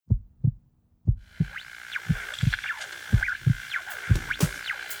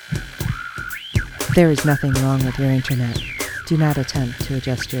There is nothing wrong with your internet. Do not attempt to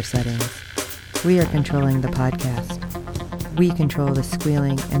adjust your settings. We are controlling the podcast. We control the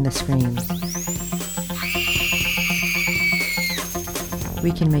squealing and the screams.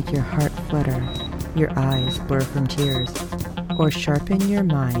 We can make your heart flutter, your eyes blur from tears, or sharpen your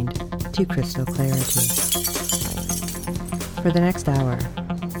mind to crystal clarity. For the next hour,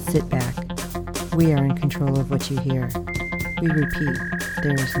 sit back. We are in control of what you hear. We repeat,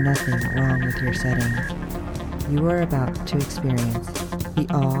 there is nothing wrong with your settings. You are about to experience the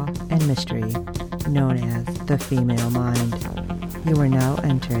awe and mystery known as the female mind. You are now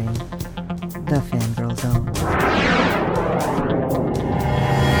entering the Fangirl Zone.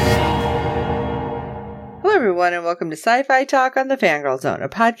 Hello everyone and welcome to Sci-Fi Talk on the Fangirl Zone, a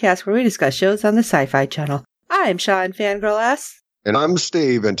podcast where we discuss shows on the Sci-Fi Channel. I'm Sean Fangirl S. And I'm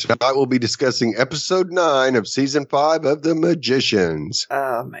Steve, and tonight we'll be discussing episode 9 of season 5 of The Magicians.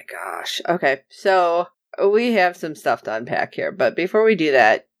 Oh my gosh. Okay, so we have some stuff to unpack here, but before we do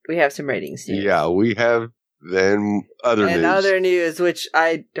that, we have some ratings news. Yeah, we have then other news. And other news, which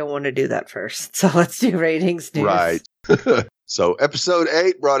I don't want to do that first, so let's do ratings news. Right. So episode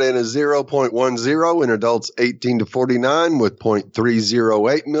 8 brought in a 0.10 in adults 18 to 49 with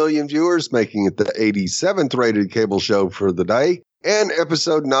 0.308 million viewers, making it the 87th rated cable show for the day. And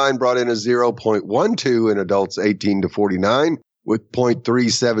episode 9 brought in a 0.12 in adults 18 to 49 with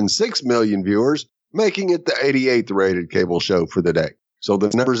 0.376 million viewers, making it the 88th rated cable show for the day. So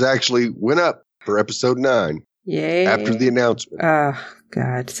the numbers actually went up for episode 9. Yay. After the announcement. Oh,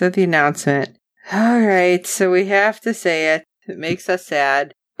 God. So the announcement. All right. So we have to say it. It makes us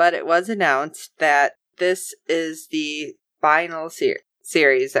sad. But it was announced that this is the final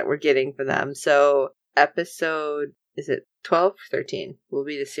series that we're getting for them. So episode, is it 12 or 13? Will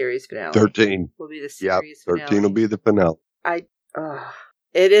be the series finale. 13. Will be the series finale. 13 will be the finale.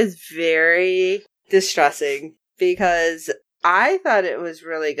 It is very distressing because I thought it was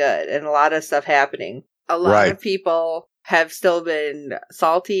really good and a lot of stuff happening. A lot of people have still been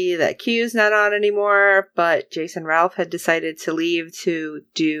salty that Q's not on anymore, but Jason Ralph had decided to leave to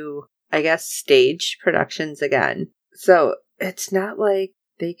do, I guess, stage productions again. So it's not like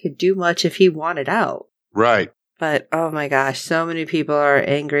they could do much if he wanted out. Right. But, oh my gosh, so many people are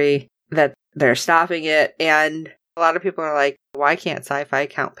angry that they're stopping it. And a lot of people are like, why can't Sci-Fi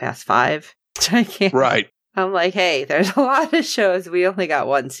count past 5? I can't. Right. I'm like, hey, there's a lot of shows we only got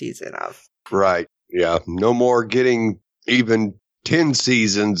one season of. Right. Yeah. No more getting even 10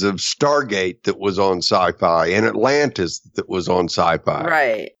 seasons of Stargate that was on Sci-Fi and Atlantis that was on Sci-Fi.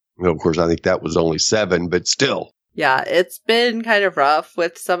 Right. Well, of course, I think that was only 7, but still. Yeah, it's been kind of rough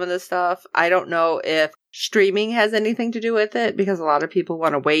with some of the stuff. I don't know if streaming has anything to do with it because a lot of people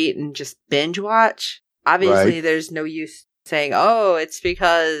want to wait and just binge watch. Obviously, there's no use saying, oh, it's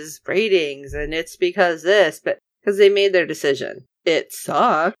because ratings and it's because this, but because they made their decision. It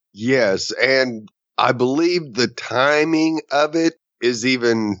sucks. Yes, and I believe the timing of it is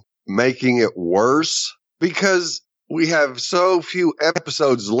even making it worse because we have so few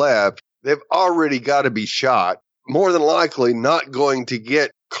episodes left. They've already got to be shot. More than likely not going to get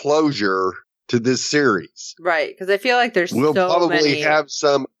closure to this series. Right, because I feel like we'll probably have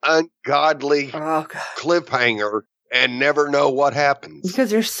some ungodly cliffhanger and never know what happens. Because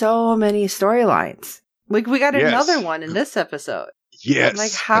there's so many storylines. Like, we got another one in this episode. Yes. I'm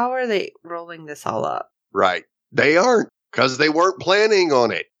like, how are they rolling this all up? Right. They aren't, because they weren't planning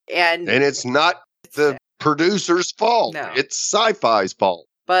on it. And it's not the producer's fault. No. It's Sci-Fi's fault.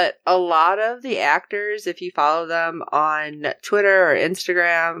 But a lot of the actors, if you follow them on Twitter or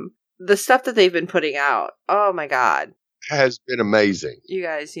Instagram, the stuff that they've been putting out, oh my God. Has been amazing. You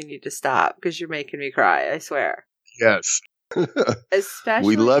guys, you need to stop because you're making me cry, I swear. Yes. Especially.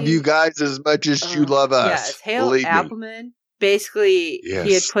 We love you guys as much as you love us. Yes. Hale Appleman, basically,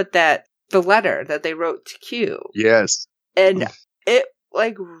 he had put the letter that they wrote to Q. Yes. And it,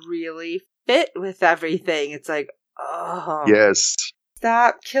 like, really fit with everything. It's like, oh. Yes.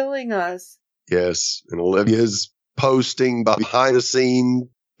 Stop killing us. Yes. And Olivia's posting behind the scene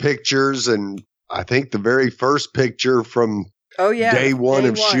pictures. And I think the very first picture from day one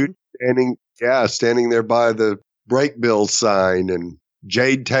of shooting, standing there by the break bill sign. And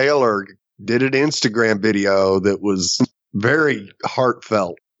Jade Taylor did an Instagram video that was very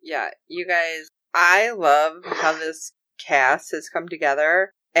heartfelt. Yeah. You guys, I love how this cast has come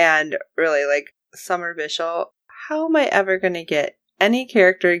together. And really, like, Summer Bishop, how am I ever going to get any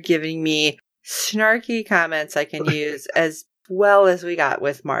character giving me snarky comments I can use as well as we got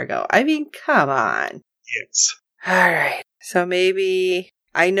with Margot? I mean, come on. Yes. All right. So maybe,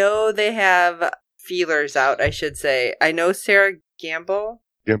 I know they have feelers out, I should say. I know Sarah Gamble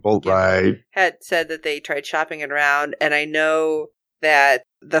Gimple, right. Had said that they tried shopping it around, and I know that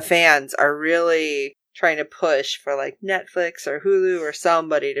the fans are really trying to push for like Netflix or Hulu or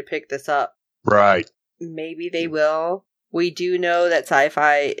somebody to pick this up. Right. Maybe they will. We do know that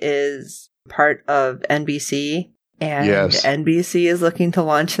Sci-Fi is part of NBC, and NBC is looking to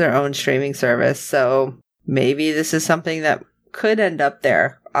launch their own streaming service, so maybe this is something that could end up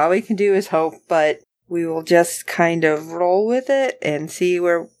there. All we can do is hope, but we will just kind of roll with it and see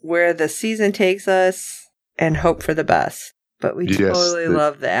where the season takes us and hope for the best. But we totally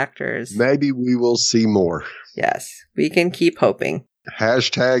love the actors. Maybe we will see more. Yes, we can keep hoping.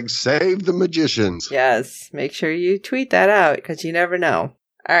 Hashtag save the magicians. Yes, make sure you tweet that out because you never know.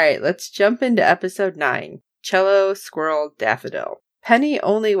 All right, let's jump into episode 9. Cello, Squirrel, Daffodil. Penny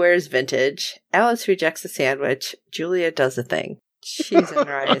only wears vintage. Alice rejects a sandwich. Julia does a thing. Cheese and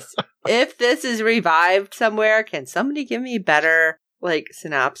rice. If this is revived somewhere, can somebody give me better,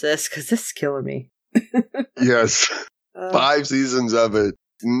 synopsis? Because this is killing me. Yes. 5 seasons of it.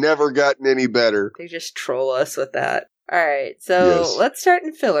 Never gotten any better. They just troll us with that. All right, so let's start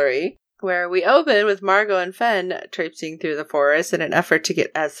in Fillory, where we open with Margot and Fen traipsing through the forest in an effort to get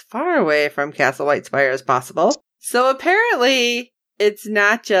as far away from Castle Whitespire as possible. So apparently, it's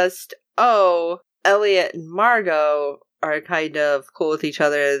not just, Elliot and Margot are kind of cool with each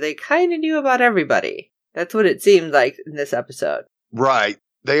other. They kind of knew about everybody. That's what it seemed like in this episode. Right.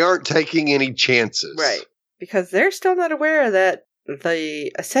 They aren't taking any chances. Right. Because they're still not aware that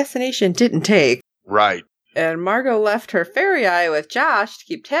the assassination didn't take. Right. And Margot left her fairy eye with Josh to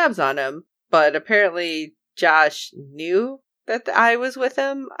keep tabs on him. But apparently Josh knew that the eye was with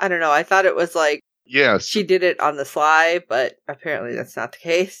him. I don't know. I thought it was yes, she did it on the sly, but apparently that's not the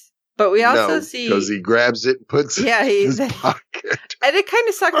case. But we also see... because he grabs it and puts it in his pocket. And it kind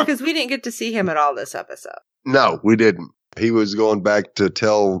of sucked because we didn't get to see him at all this episode. No, we didn't. He was going back to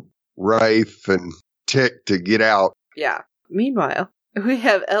tell Rafe and Tick to get out. Yeah. Meanwhile, we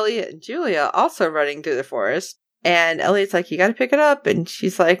have Elliot and Julia also running through the forest. And Elliot's like, you got to pick it up. And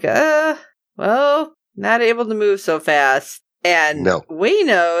she's like, well, not able to move so fast. And we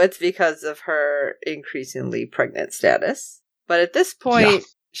know it's because of her increasingly pregnant status. But at this point,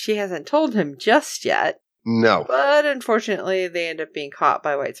 she hasn't told him just yet. No. But unfortunately, they end up being caught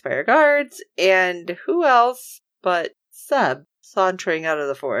by Whitespire guards. And who else but Seb sauntering out of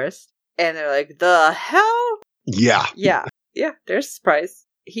the forest. And they're like, the hell? Yeah. Yeah, there's a surprise.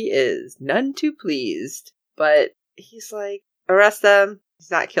 He is none too pleased. But he's like, arrest them.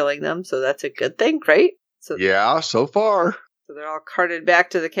 He's not killing them, so that's a good thing, right? So so far. So they're all carted back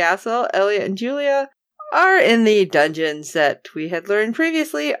to the castle. Elliot and Julia are in the dungeons that we had learned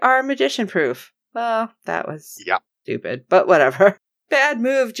previously are magician-proof. Well, that was stupid, but whatever. Bad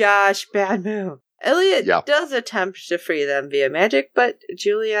move, Josh. Bad move. Elliot does attempt to free them via magic, but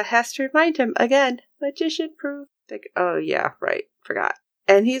Julia has to remind him again, magician-proof. Like, oh yeah, right, forgot.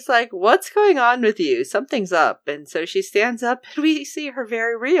 And he's like, what's going on with you? Something's up. And so she stands up and we see her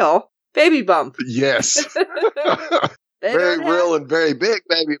very real baby bump. Yes. Very real and very big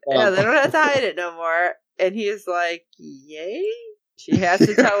baby bump. Yeah, they don't have to hide it no more. And he's like, yay? She has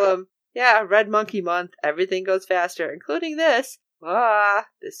to tell him, Red Monkey Month, everything goes faster, including this.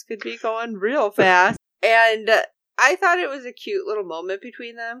 This could be going real fast. And I thought it was a cute little moment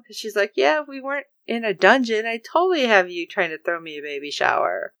between them, because she's like, we weren't in a dungeon. I totally have you trying to throw me a baby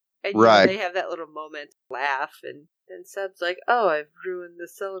shower. And they have that little moment to laugh, and then Seb's like, I've ruined the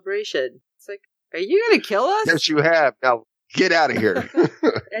celebration. It's like, are you going to kill us? Yes, you have. Now, get out of here.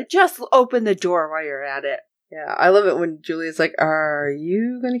 And just open the door while you're at it. Yeah, I love it when Julia's like, are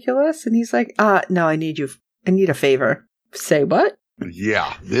you going to kill us? And he's like, no, I need a favor. Say what?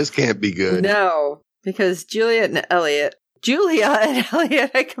 Yeah, this can't be good. No, because Julia and Elliot,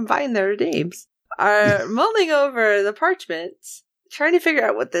 I combined their names, are mulling over the parchments, trying to figure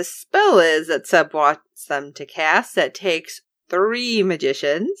out what this spell is that Seb wants them to cast that takes 3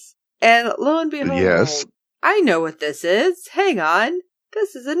 magicians. And lo and behold, I know what this is. Hang on.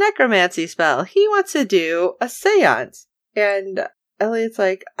 This is a necromancy spell. He wants to do a seance. And Elliot's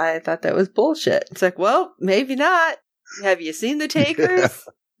like, I thought that was bullshit. It's like, well, maybe not. Have you seen the takers?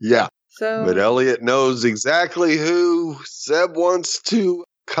 Yeah. But Elliot knows exactly who Seb wants to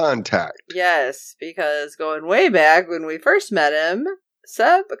contact. Yes, because going way back when we first met him,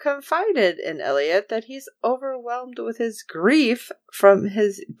 Seb confided in Elliot that he's overwhelmed with his grief from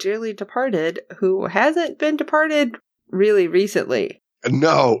his dearly departed, who hasn't been departed really recently.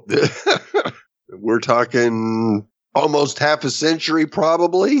 No. We're talking almost half a century,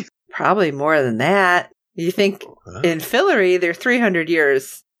 probably. Probably more than that. You think in Fillory, they're 300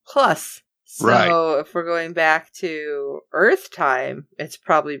 years plus So if we're going back to Earth time, it's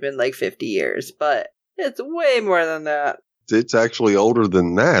probably been like 50 years, but it's way more than that. It's actually older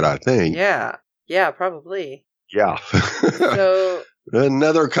than that, I think. Yeah. Yeah, probably. Yeah. So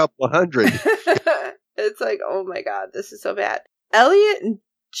another couple of hundred. It's like, oh my God, this is so bad. Elliot and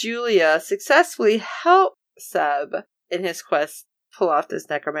Julia successfully help Seb in his quest pull off this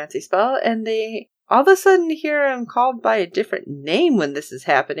necromancy spell, and they all of a sudden hear him called by a different name when this is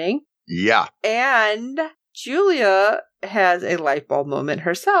happening. Yeah. And Julia has a light bulb moment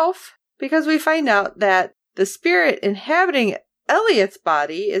herself, because we find out that the spirit inhabiting Elliot's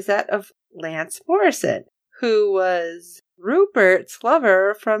body is that of Lance Morrison, who was Rupert's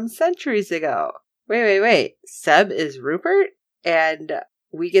lover from centuries ago. Wait. Seb is Rupert? And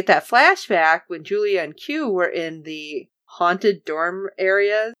we get that flashback when Julia and Q were in the haunted dorm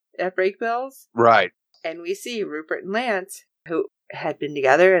areas at Brakebills. Right. And we see Rupert and Lance, who had been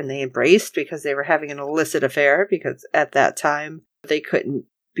together, and they embraced because they were having an illicit affair, because at that time they couldn't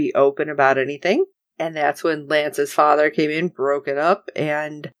be open about anything. And that's when Lance's father came in, broke it up,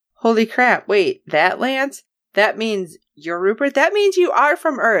 and holy crap, wait, that Lance? That means you're Rupert? That means you are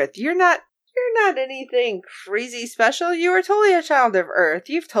from Earth. You're not anything crazy special. You were totally a child of Earth.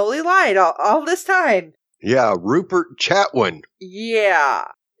 You've totally lied all this time. Yeah, Rupert Chatwin. Yeah.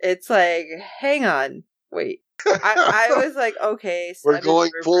 It's like, hang on. Wait. I was like, okay. We're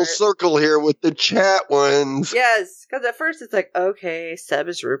going full circle here with the Chatwins. Yes, because at first it's like, okay, Seb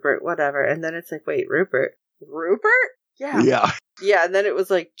is Rupert, whatever. And then it's like, wait, Rupert? Yeah. Yeah, and then it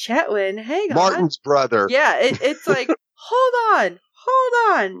was like, Chatwin, hang on. Martin's brother. Yeah, it's like, hold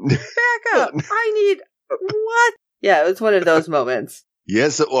on, back up. I need, what? Yeah, it was one of those moments.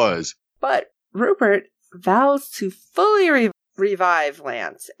 Yes, it was. But Rupert vows to fully revive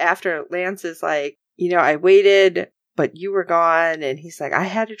Lance after Lance is like, I waited, but you were gone. And he's like, I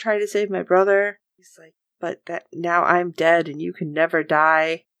had to try to save my brother. He's like, but that now I'm dead and you can never die.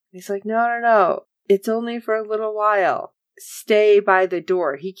 And he's like, no. It's only for a little while. Stay by the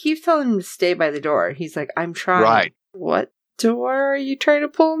door. He keeps telling him to stay by the door. He's like, I'm trying. Right. What door are you trying to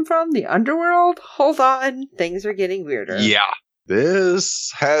pull him from? The underworld? Hold on. Things are getting weirder. Yeah.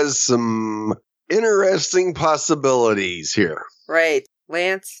 This has some interesting possibilities here. Right.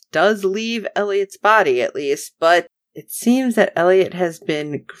 Lance does leave Elliot's body, at least, but it seems that Elliot has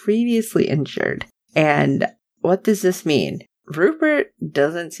been grievously injured. And what does this mean? Rupert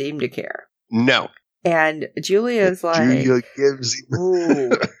doesn't seem to care. No. And Julia's like... Julia gives him...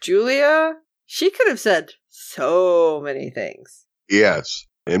 Ooh, Julia? She could have said so many things. Yes.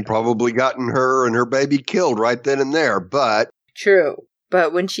 And probably gotten her and her baby killed right then and there, but... True.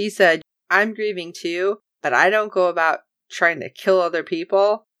 But when she said, I'm grieving too, but I don't go about trying to kill other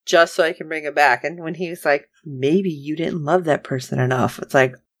people just so I can bring it back. And when he was like, maybe you didn't love that person enough. It's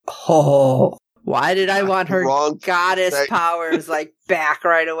like, oh, why did I want her goddess powers like back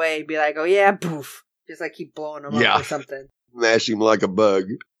right away and be like, oh yeah, poof. Just like keep blowing him up or something. Mash him like a bug.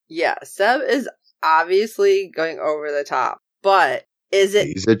 Yeah, Seb is obviously going over the top. But is it...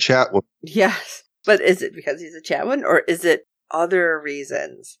 He's a Chatwin. Yes. But is it because he's a Chatwin or is it other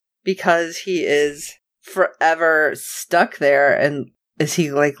reasons? Because he is forever stuck there, and is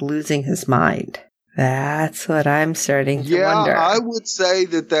he like losing his mind? That's what I'm starting to wonder. Yeah, I would say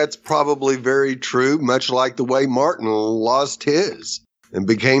that that's probably very true, much like the way Martin lost his and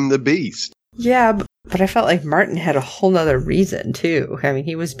became the Beast. Yeah, but I felt like Martin had a whole nother reason, too. I mean,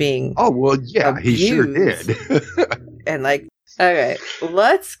 he was being abused. He sure did. And like, okay,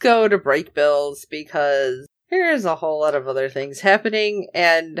 let's go to Brakebills, because here's a whole lot of other things happening,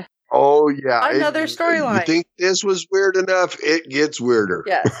 and... Oh, yeah. Another storyline. You think this was weird enough? It gets weirder.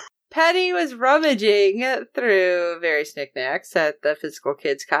 Yes. Penny was rummaging through various knickknacks at the Physical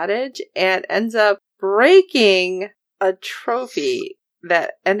Kids cottage and ends up breaking a trophy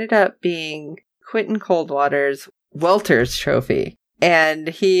that ended up being Quentin Coldwater's Welter's trophy. And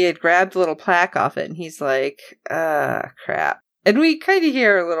he had grabbed a little plaque off it, and he's like, crap. And we kind of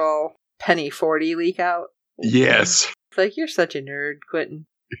hear a little Penny 40 leak out. Yes. It's like, you're such a nerd, Quentin.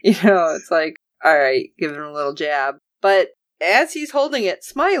 It's like, all right, give him a little jab. But as he's holding it,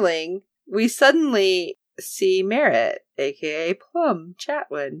 smiling, we suddenly see Merritt, a.k.a. Plum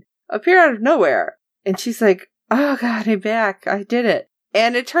Chatwin, appear out of nowhere. And she's like, oh, God, I'm back. I did it.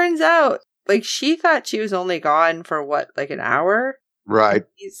 And it turns out, like, she thought she was only gone for, like an hour? Right. And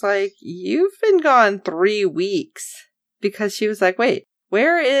he's like, you've been gone 3 weeks. Because she was like, wait,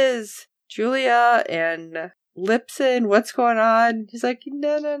 where is Julia and... Lipson, what's going on? He's like,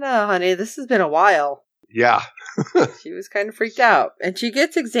 no, honey, this has been a while. Yeah. She was kind of freaked out. And she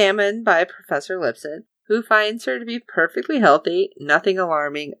gets examined by Professor Lipson, who finds her to be perfectly healthy, nothing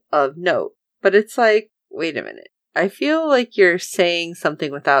alarming of note. But it's like, wait a minute. I feel like you're saying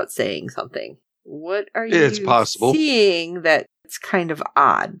something without saying something. What are you seeing that it's kind of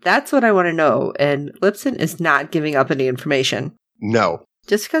odd? That's what I want to know. And Lipson is not giving up any information. No.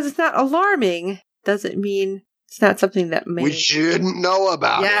 Just because it's not alarming doesn't mean it's not something that we shouldn't know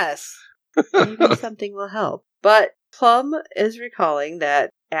about. Yes. Maybe something will help. But Plum is recalling that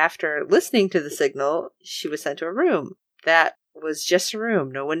after listening to the signal, she was sent to a room that was just a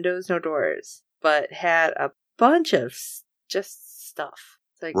room, no windows, no doors, but had a bunch of just stuff.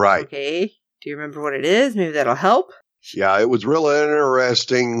 It's like, right. Okay, do you remember what it is? Maybe that'll help. Yeah, it was really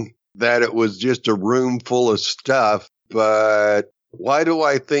interesting that it was just a room full of stuff, but why do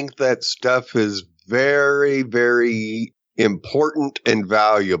I think that stuff is very, very important and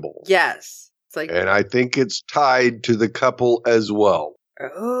valuable? Yes. It's like, and I think it's tied to the couple as well.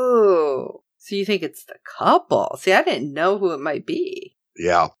 Oh, so you think it's the couple? See, I didn't know who it might be.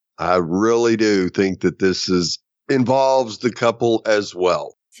 Yeah, I really do think that this involves the couple as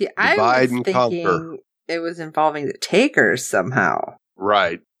well. See, I was thinking it was involving the takers somehow.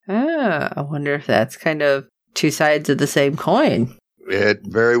 Right. I wonder if that's kind of two sides of the same coin. It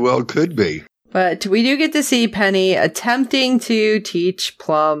very well could be. But we do get to see Penny attempting to teach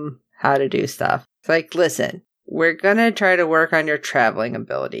Plum how to do stuff. It's like, listen, we're going to try to work on your traveling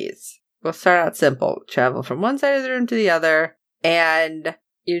abilities. We'll start out simple. Travel from one side of the room to the other, and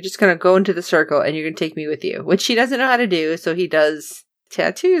you're just going to go into the circle, and you're going to take me with you, which she doesn't know how to do, so he does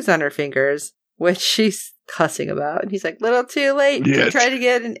tattoos on her fingers, which she's cussing about. And he's like, little too late to try to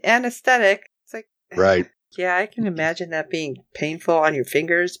get an anesthetic. It's like, right. Yeah, I can imagine that being painful on your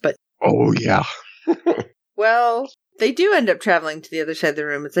fingers, but... Oh, yeah. Well, they do end up traveling to the other side of the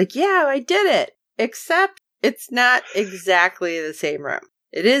room. It's like, yeah, I did it. Except it's not exactly the same room.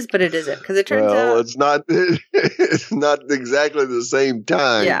 It is, but it isn't. Because it turns out... it's not exactly the same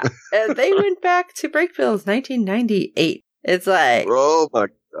time. Yeah. They went back to Brakebills 1998. It's like... Oh, my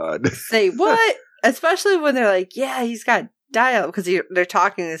God. Say what? Especially when they're like, yeah, he's got dial-up. Because they're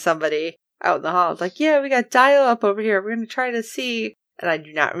talking to somebody out in the hall. It's like, yeah, we got dial-up over here. We're going to try to see... And I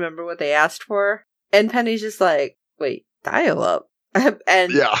do not remember what they asked for. And Penny's just like, wait, dial-up?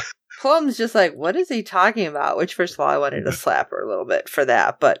 And yeah. Plum's just like, what is he talking about? Which, first of all, I wanted to slap her a little bit for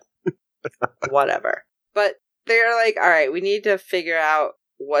that, but whatever. But they're like, all right, we need to figure out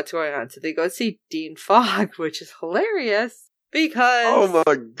what's going on. So they go see Dean Fogg, which is hilarious because... Oh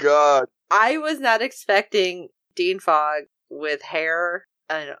my God. I was not expecting Dean Fogg with hair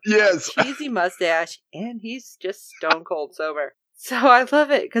and a cheesy mustache, and he's just stone cold sober. So I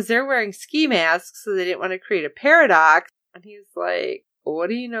love it because they're wearing ski masks, so they didn't want to create a paradox. And he's like, what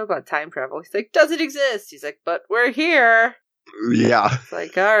do you know about time travel? He's like, doesn't exist. He's like, but we're here. Yeah. It's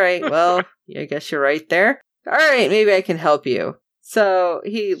like, all right, well, I guess you're right there. All right, maybe I can help you. So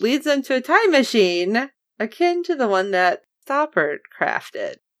he leads them to a time machine akin to the one that Stoppard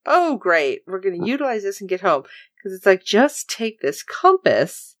crafted. Oh, great. We're going to utilize this and get home. Because it's like, just take this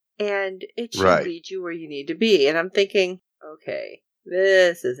compass and it should lead you where you need to be. And I'm thinking, okay,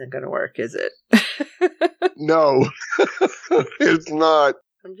 this isn't going to work, is it? No, it's not.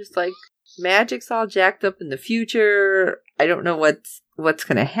 I'm just like, magic's all jacked up in the future. I don't know what's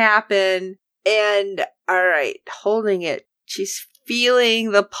going to happen. And, all right, holding it. She's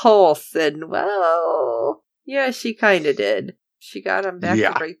feeling the pulse. And, well, yeah, she kind of did. She got him back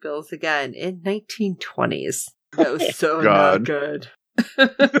to Brakebills again in 1920s. That was so not good.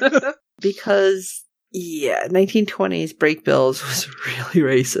 Because... yeah, 1920s Brakebills was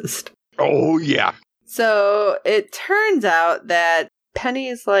really racist. Oh, yeah. So it turns out that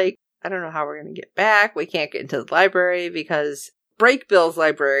Penny's like, I don't know how we're going to get back. We can't get into the library because Brakebills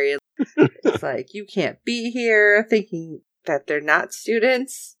librarian is like, you can't be here, thinking that they're not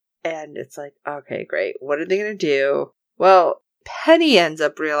students. And it's like, okay, great. What are they going to do? Well, Penny ends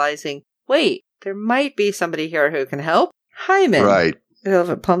up realizing, wait, there might be somebody here who can help. Hyman. Right.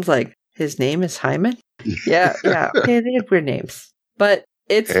 And Plum's like, his name is Hyman? Yeah. Okay, they had weird names. But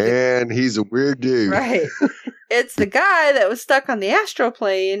it's... And he's a weird dude. Right. It's the guy that was stuck on the astral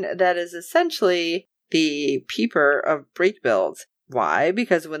plane that is essentially the peeper of Brakebills. Why?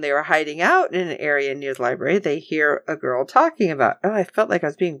 Because when they were hiding out in an area near the library, they hear a girl talking about, oh, I felt like I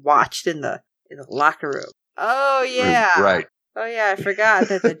was being watched in the locker room. Oh, yeah. Right. Oh, yeah, I forgot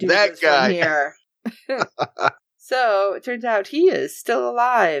that the dude that was guy. from here. So, it turns out he is still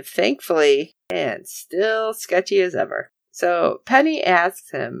alive, thankfully, and still sketchy as ever. So, Penny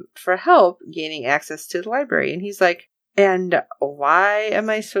asks him for help gaining access to the library, and he's like, and why am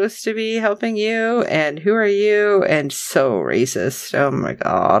I supposed to be helping you? And who are you? And so racist. Oh my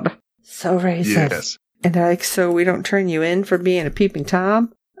God. So racist. Yes. And they're like, so we don't turn you in for being a peeping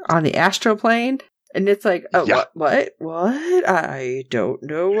Tom? on the astral plane. And it's like, oh, yeah. What? I don't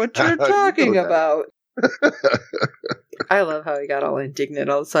know what you're talking about. I love how he got all indignant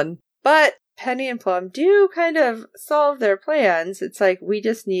all of a sudden. But Penny and Plum do kind of solve their plans. It's like, we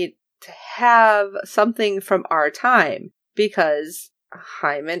just need to have something from our time. Because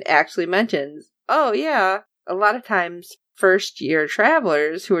Hyman actually mentions, oh yeah, a lot of times first-year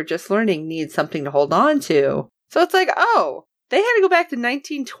travelers who are just learning need something to hold on to. So it's like, oh, they had to go back to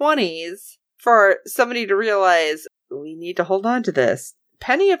 1920s for somebody to realize we need to hold on to this.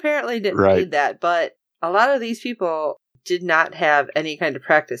 Penny apparently didn't need that, but a lot of these people did not have any kind of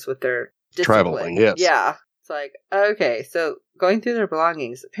practice with their discipline. Traveling, yes. Yeah. It's like, okay, so going through their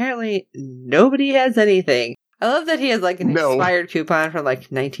belongings, apparently nobody has anything. I love that he has like an expired coupon from like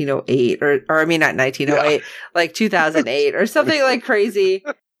 1908 or I mean, not 1908, like 2008 or something like crazy.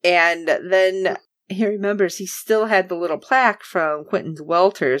 And then he remembers he still had the little plaque from Quentin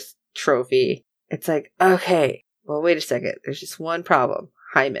Welter's trophy. It's like, okay, well, wait a second. There's just one problem.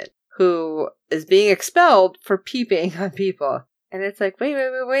 Hyman, who is being expelled for peeping on people. And it's like,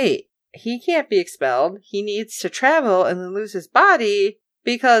 wait. He can't be expelled. He needs to travel and then lose his body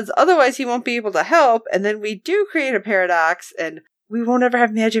because otherwise he won't be able to help. And then we do create a paradox and we won't ever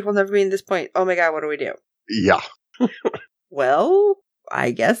have magic. We'll never be in this point. Oh my God, what do we do? Yeah. Well,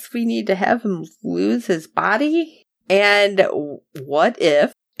 I guess we need to have him lose his body. And what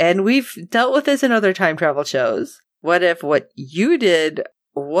if, and we've dealt with this in other time travel shows, what if what you did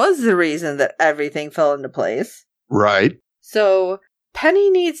was the reason that everything fell into place? Right. So Penny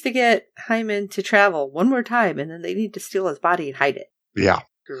needs to get Hyman to travel one more time, and then they need to steal his body and hide it. Yeah.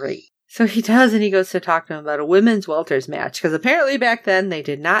 Great. So he does, and he goes to talk to him about a women's welters match, because apparently back then they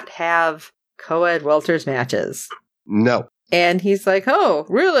did not have co-ed welters matches. No. And he's like, oh,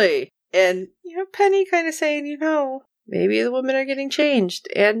 really? And, Penny kind of saying, maybe the women are getting changed,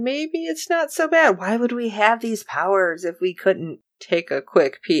 and maybe it's not so bad. Why would we have these powers if we couldn't take a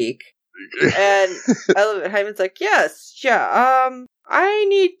quick peek? And I love it. Hyman's like, I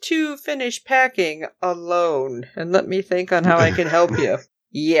need to finish packing alone, and let me think on how I can help you.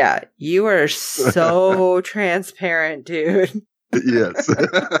 Yeah, you are so transparent, dude. Yes.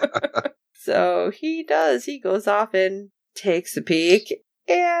 So he does. He goes off and takes a peek,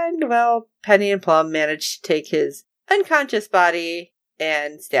 and, well, Penny and Plum manage to take his unconscious body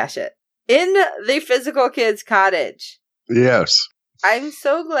and stash it in the physical kid's cottage. Yes. I'm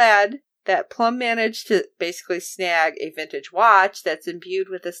so glad that Plum managed to basically snag a vintage watch that's imbued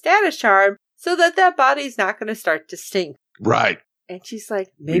with a status charm so that body's not going to start to stink. Right. And she's like,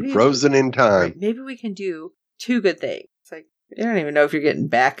 maybe frozen in time. Maybe we can do two good things. It's like, I don't even know if you're getting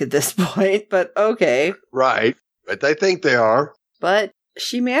back at this point, but okay. Right. But they think they are. But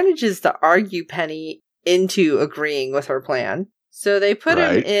she manages to argue Penny into agreeing with her plan. So they put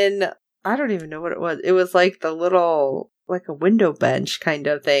him in, I don't even know what it was. It was like the little, like a window bench kind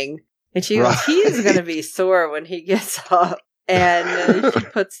of thing. And she goes, he's going to be sore when he gets up. And she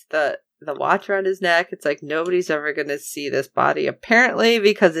puts the watch around his neck. It's like, nobody's ever going to see this body, apparently,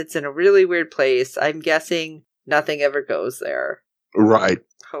 because it's in a really weird place. I'm guessing nothing ever goes there. Right.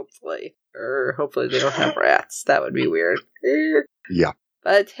 Hopefully. Or hopefully they don't have rats. That would be weird. Yeah.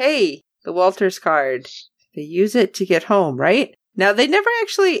 But hey, the Walters card. They use it to get home, right? Now, they never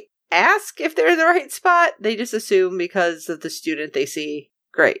actually ask if they're in the right spot. They just assume because of the student they see.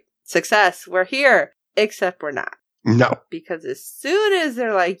 Great. Success. We're here. Except we're not. No. Because as soon as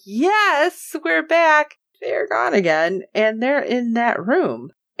they're like, yes, we're back, they're gone again. And they're in that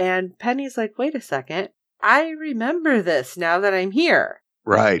room. And Penny's like, wait a second. I remember this now that I'm here.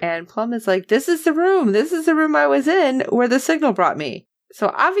 Right. And Plum is like, this is the room. This is the room I was in where the signal brought me.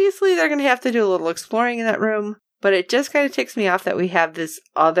 So obviously they're going to have to do a little exploring in that room. But it just kind of ticks me off that we have this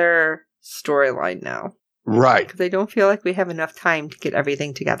other storyline now. Right. Because I don't feel like we have enough time to get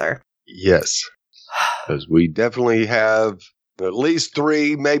everything together. Yes. Because we definitely have at least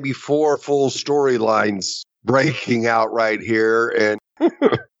 3, maybe 4 full storylines breaking out right here.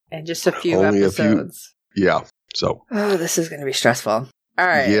 And just a few episodes. Yeah. So. Oh, this is going to be stressful. All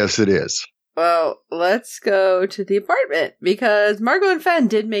right. Yes, it is. Well, let's go to the apartment because Margot and Fen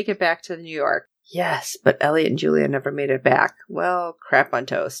did make it back to New York. Yes, but Elliot and Julia never made it back. Well, crap on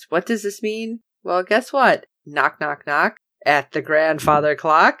toast. What does this mean? Well, guess what? Knock, knock, knock at the grandfather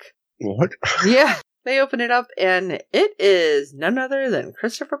clock. What? Yeah, they open it up and it is none other than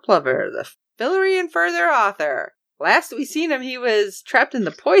Christopher Plover, the Fillory and Further author. Last we seen him, he was trapped in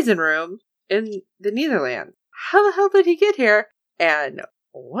the poison room in the Netherlands. How the hell did he get here? And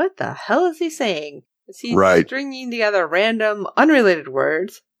what the hell is he saying? Is he stringing together random, unrelated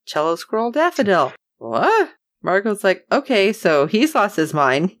words? Cello Scroll Daffodil. What? Margot's like, okay, so he's lost his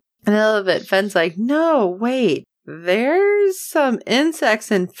mind. And I love it. Fenn's like, no, wait. There's some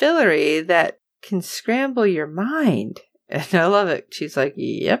insects in Fillory that can scramble your mind. And I love it. She's like,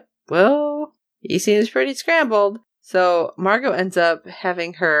 yep, well, he seems pretty scrambled. So Margot ends up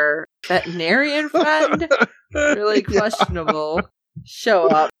having her veterinarian friend, really questionable, show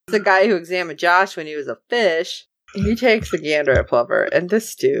up. It's the guy who examined Josh when he was a fish. He takes a gander at Plover, and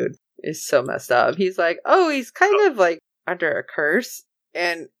this dude is so messed up. He's like, oh, he's kind of like under a curse.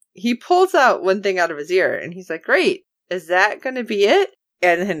 And he pulls out one thing out of his ear, and he's like, great, is that going to be it?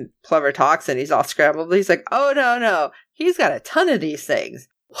 And then Plover talks, and he's all scrambled. He's like, oh, no, he's got a ton of these things.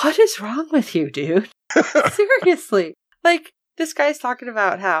 What is wrong with you, dude? Seriously. Like, this guy's talking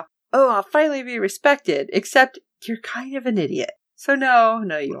about how, oh, I'll finally be respected, except you're kind of an idiot. So no,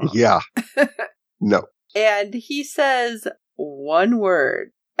 you won't. Yeah. No. And he says one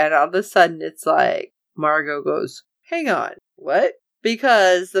word, and all of a sudden it's like, Margot goes, hang on, what?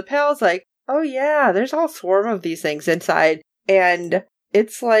 Because the pal's like, oh yeah, there's all swarm of these things inside, and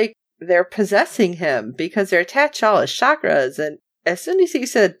it's like they're possessing him because they're attached to all his chakras. And as soon as he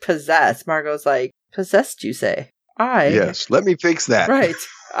said possess, Margot's like, possessed, you say? Yes, let me fix that. Right.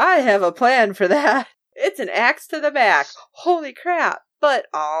 I have a plan for that. It's an axe to the back. Holy crap. But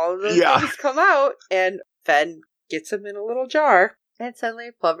all the things come out, and Fenn gets him in a little jar, and suddenly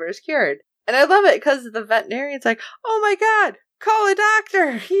Plover is cured. And I love it because the veterinarian's like, oh my god, call a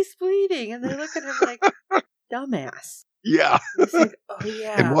doctor. He's bleeding. And they look at him like, dumbass. Yeah. He's like, oh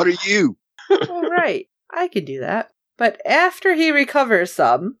yeah. And what are you? All right. I can do that. But after he recovers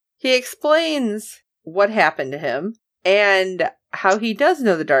some, he explains what happened to him and how he does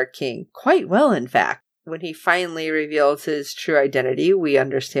know the Dark King quite well, in fact. When he finally reveals his true identity, we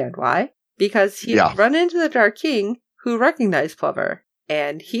understand why. Because he'd run into the Dark King, who recognized Plover,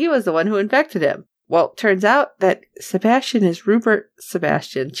 and he was the one who infected him. Well, it turns out that Sebastian is Rupert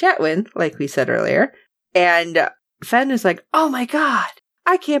Sebastian Chatwin, like we said earlier, and Fenn is like, oh my god,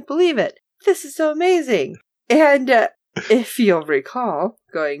 I can't believe it. This is so amazing. And if you'll recall,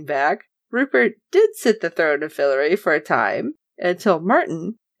 going back, Rupert did sit the throne of Fillory for a time until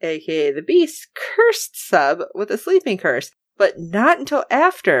Martin, aka the Beast, cursed Seb with a sleeping curse, but not until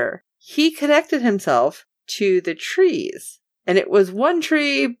after he connected himself to the trees. And it was one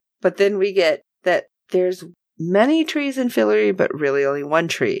tree, but then we get that there's many trees in Fillory, but really only one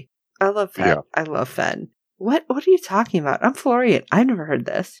tree. I love Fenn. Yeah. I love Fenn. What are you talking about? I'm Florian. I've never heard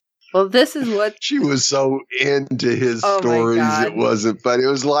this. Well, this is what... She was so into his stories, it wasn't, but it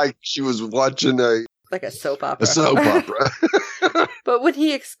was like she was watching like a soap opera. A soap opera. But when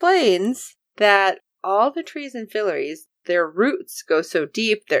he explains that all the trees in Fillory, their roots go so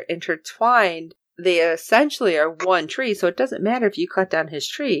deep, they're intertwined, they essentially are one tree, so it doesn't matter if you cut down his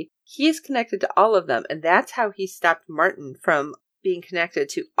tree. He's connected to all of them, and that's how he stopped Martin from being connected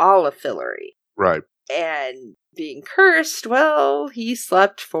to all of Fillory. Right. And being cursed, well, he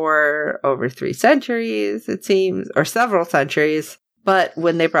slept for over 3 centuries, it seems, or several centuries. But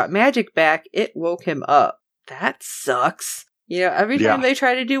when they brought magic back, it woke him up. That sucks. You know, every time they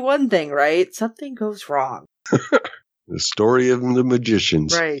try to do one thing right, something goes wrong. The story of the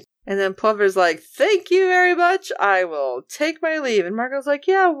magicians. Right. And then Plover's like, thank you very much. I will take my leave. And Margot's like,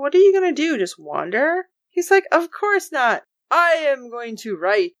 yeah, what are you going to do? Just wander? He's like, of course not. I am going to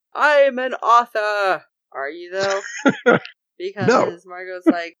write. I am an author. Are you, though? Because Margot's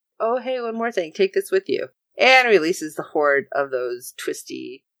like, oh, hey, one more thing. Take this with you. And releases the horde of those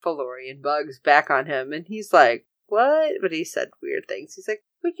twisty Fillorian bugs back on him. And he's like, what? But he said weird things. He's like,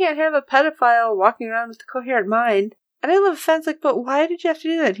 we can't have a pedophile walking around with a coherent mind. And I love Fenn's like, but why did you have to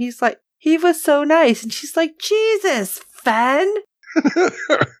do that? He's like, he was so nice. And she's like, Jesus, Fenn.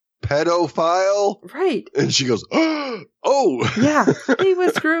 Pedophile? Right. And she goes, oh. Yeah, he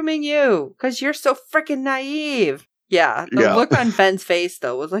was grooming you because you're so freaking naive. Yeah, the look on Fenn's face,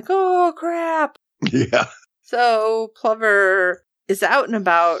 though, was like, oh, crap. Yeah. So Plover is out and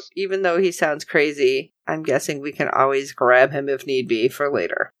about, even though he sounds crazy. I'm guessing we can always grab him if need be for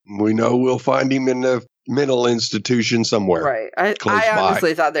later. We know we'll find him in a mental institution somewhere. Right. I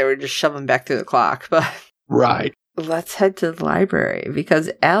honestly thought they were just shoving back through the clock, but... Right. Let's head to the library because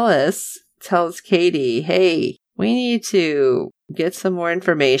Alice tells Katie, hey, we need to get some more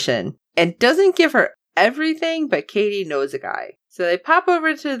information. And doesn't give her everything, but Katie knows a guy. So they pop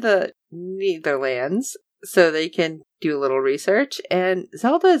over to the Netherlands so they can do a little research. And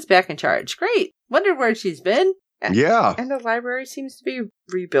Zelda is back in charge. Great. Wonder where she's been. Yeah. And the library seems to be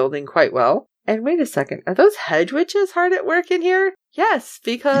rebuilding quite well. And wait a second. Are those hedge witches hard at work in here? Yes,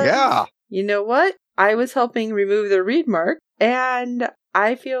 because... Yeah. You know what? I was helping remove the read mark, and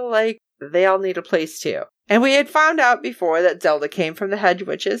I feel like they all need a place too. And we had found out before that Zelda came from the Hedge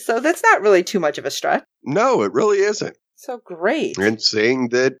Witches, so that's not really too much of a stretch. No, it really isn't. So great. And seeing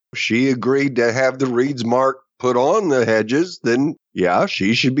that she agreed to have the Reed's mark put on the hedges, then, yeah,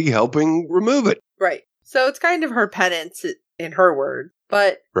 she should be helping remove it. Right. So it's kind of her penance in her word,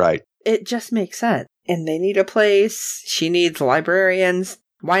 but right. It just makes sense. And they need a place. She needs librarians.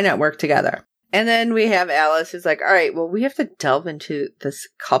 Why not work together? And then we have Alice who's like, all right, well, we have to delve into this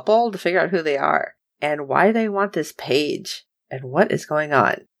couple to figure out who they are and why they want this page and what is going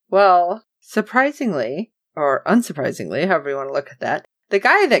on. Well, surprisingly, or unsurprisingly, however you want to look at that, the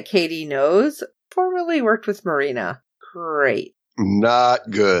guy that Katie knows formerly worked with Marina. Great.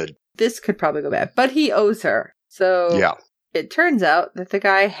 Not good. This could probably go bad, but he owes her. So yeah. It turns out that the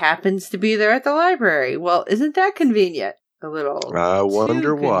guy happens to be there at the library. Well, isn't that convenient? A little. I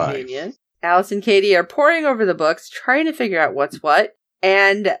wonder why. Convenient. Alice and Katie are poring over the books, trying to figure out what's what,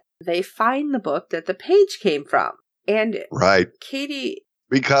 and they find the book that the page came from. And right. Katie...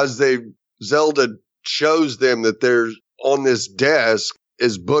 Because Zelda shows them that there's on this desk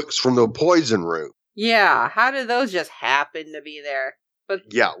is books from the poison room. Yeah, how did those just happen to be there? But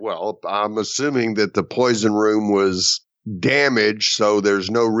yeah, well, I'm assuming that the poison room was damaged, so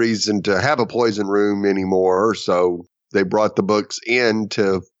there's no reason to have a poison room anymore. So they brought the books in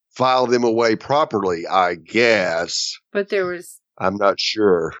to file them away properly, I guess. But there was... I'm not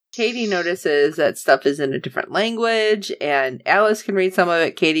sure. Katie notices that stuff is in a different language, and Alice can read some of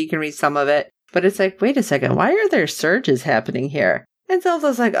it, Katie can read some of it. But it's like, wait a second, why are there surges happening here? And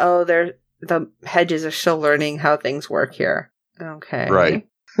Zelda's like, oh, the hedges are still learning how things work here. Okay. Right.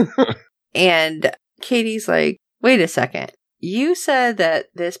 And Katie's like, wait a second. You said that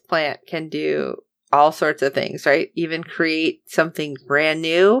this plant can do all sorts of things, right? Even create something brand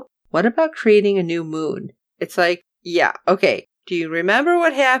new. What about creating a new moon? It's like, yeah, okay. Do you remember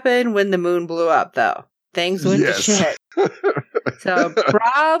what happened when the moon blew up, though? Things went to shit. So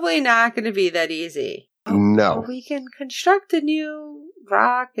probably not going to be that easy. No. Well, we can construct a new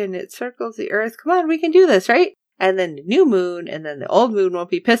rock and it circles the earth. Come on, we can do this, right? And then the new moon, and then the old moon won't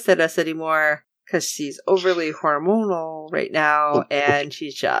be pissed at us anymore because she's overly hormonal right now and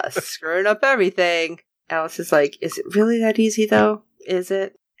she's just screwing up everything. Alice is like, is it really that easy, though? Is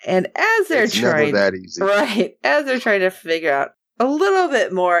it? And as they're trying, never that easy. Right, as they're trying to figure out a little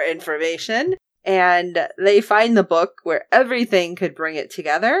bit more information, and they find the book where everything could bring it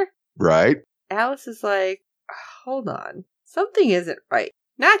together. Right. Alice is like, hold on, something isn't right.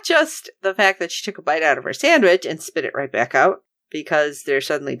 Not just the fact that she took a bite out of her sandwich and spit it right back out because there's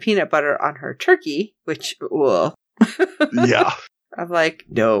suddenly peanut butter on her turkey, which, ugh. Yeah. I'm like,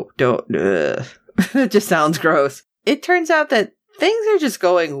 no, don't. It just sounds gross. It turns out that things are just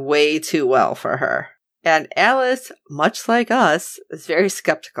going way too well for her. And Alice, much like us, is very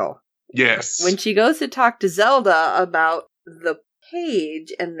skeptical. Yes. When she goes to talk to Zelda about the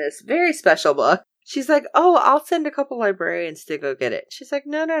page in this very special book, she's like, oh, I'll send a couple librarians to go get it. She's like,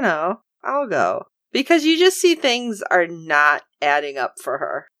 no, I'll go. Because you just see things are not adding up for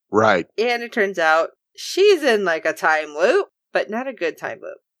her. Right. And it turns out she's in like a time loop, but not a good time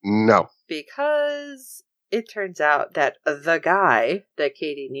loop. No. Because it turns out that the guy that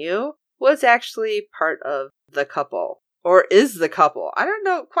Katie knew was actually part of the couple. Or is the couple. I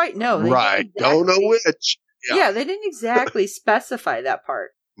don't quite know. Right. Don't know which. Yeah, they didn't exactly specify that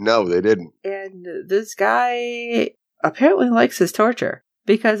part. No, they didn't. And this guy apparently likes his torture.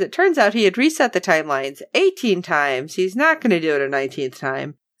 Because it turns out he had reset the timelines 18 times. He's not going to do it a 19th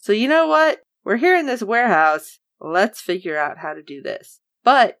time. So you know what? We're here in this warehouse. Let's figure out how to do this.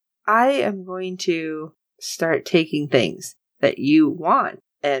 But I am going to start taking things that you want.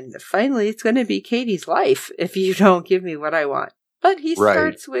 And finally, it's going to be Katie's life if you don't give me what I want. But he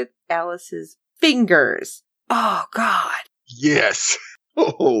starts with Alice's fingers. Oh, God. Yes.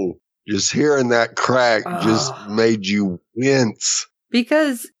 Oh, just hearing that crack just made you wince.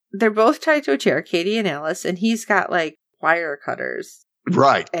 Because they're both tied to a chair, Katie and Alice, and he's got like wire cutters.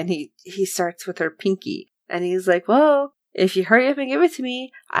 Right. And he starts with her pinky. And he's like, well, if you hurry up and give it to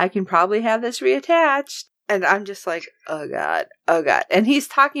me, I can probably have this reattached. And I'm just like, oh God. And he's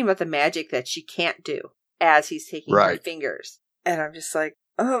talking about the magic that she can't do as he's taking her fingers. And I'm just like,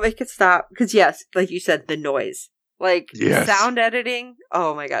 oh, make it stop. Because yes, like you said, the noise. Like sound editing.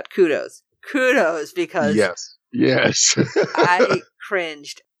 Oh my God. Kudos because Yes. I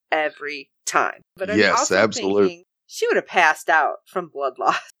cringed every time. But I'm also absolutely. Thinking she would have passed out from blood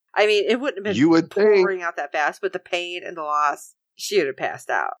loss. I mean, it wouldn't have been pouring out that fast, but the pain and the loss, she would have passed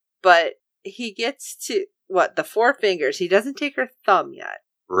out. But he gets to, the 4 fingers. He doesn't take her thumb yet.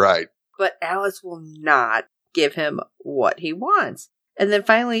 Right. But Alice will not give him what he wants. And then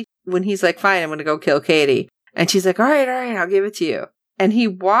finally, when he's like, fine, I'm going to go kill Katie. And she's like, all right, I'll give it to you. And he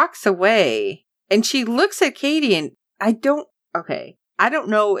walks away and she looks at Katie and I don't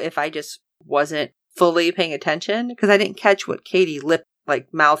know if I just wasn't fully paying attention because I didn't catch what Katie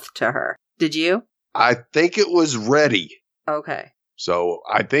mouthed to her. Did you? I think it was ready. Okay. So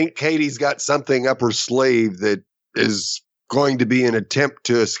I think Katie's got something up her sleeve that is going to be an attempt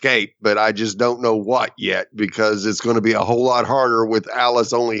to escape, but I just don't know what yet because it's going to be a whole lot harder with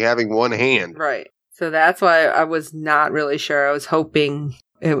Alice only having one hand. Right. So that's why I was not really sure. I was hoping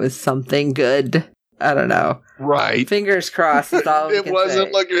it was something good. I don't know. Right. Fingers crossed. Is all it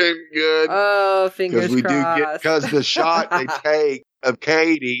wasn't looking good. Oh, fingers crossed. Because the shot they take of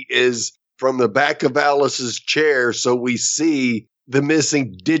Katie is from the back of Alice's chair, so we see the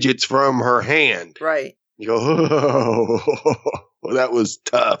missing digits from her hand. Right. You go, oh, well, that was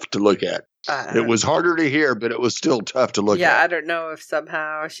tough to look at. It was harder to hear, but it was still tough to look at. Yeah, I don't know if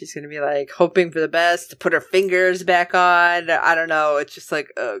somehow she's going to be like hoping for the best to put her fingers back on. I don't know. It's just like,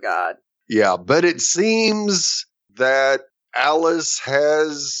 oh, God. Yeah, but it seems that Alice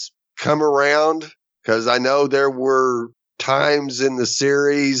has come around because I know there were times in the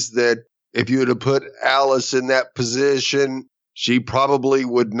series that if you would have put Alice in that position, she probably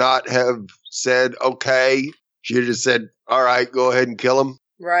would not have said, okay. She would have said, all right, go ahead and kill him.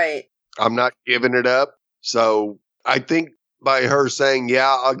 Right. I'm not giving it up. So I think by her saying, yeah,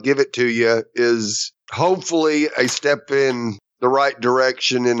 I'll give it to you is hopefully a step in the right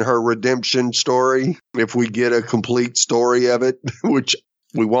direction in her redemption story. If we get a complete story of it, which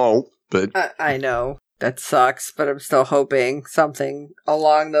we won't, but I know that sucks, but I'm still hoping something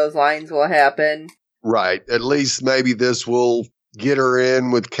along those lines will happen. Right. At least maybe this will get her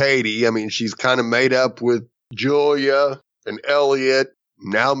in with Katie. I mean, she's kind of made up with Julia and Elliot.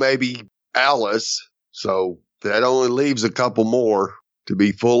 Now maybe Alice. So that only leaves a couple more to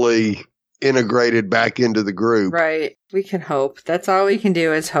be fully integrated back into the group. Right. We can hope. That's all we can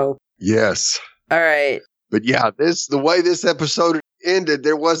do is hope. Yes. All right. But yeah, the way this episode ended,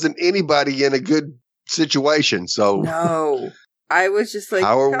 there wasn't anybody in a good situation. So no. I was just like,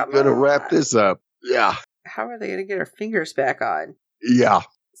 how are we going to wrap this up? Yeah. How are they going to get our fingers back on? Yeah.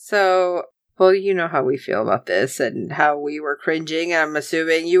 So, well, you know how we feel about this and how we were cringing. I'm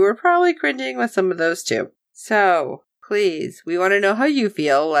assuming you were probably cringing with some of those too. So, please, we want to know how you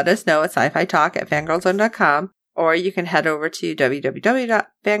feel. Let us know at sci-fi talk@fangirlzone.com, or you can head over to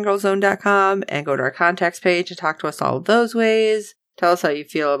www.fangirlzone.com and go to our contacts page and talk to us all those ways. Tell us how you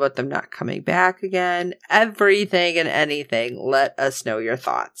feel about them not coming back again. Everything and anything. Let us know your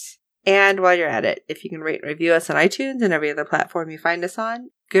thoughts. And while you're at it, if you can rate and review us on iTunes and every other platform you find us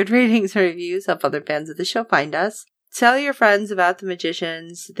on, good ratings and reviews help other fans of the show find us. Tell your friends about The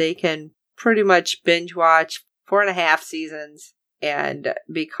Magicians. They can pretty much binge watch 4.5 seasons and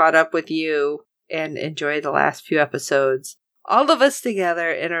be caught up with you and enjoy the last few episodes. All of us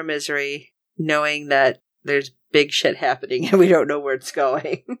together in our misery, knowing that there's big shit happening and we don't know where it's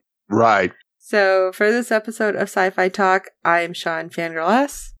going. Right. So for this episode of Sci-Fi Talk, I am Sean Fangirl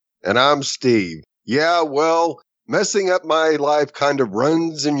S. And I'm Steve. Yeah, well, messing up my life kind of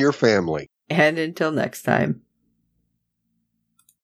runs in your family. And until next time.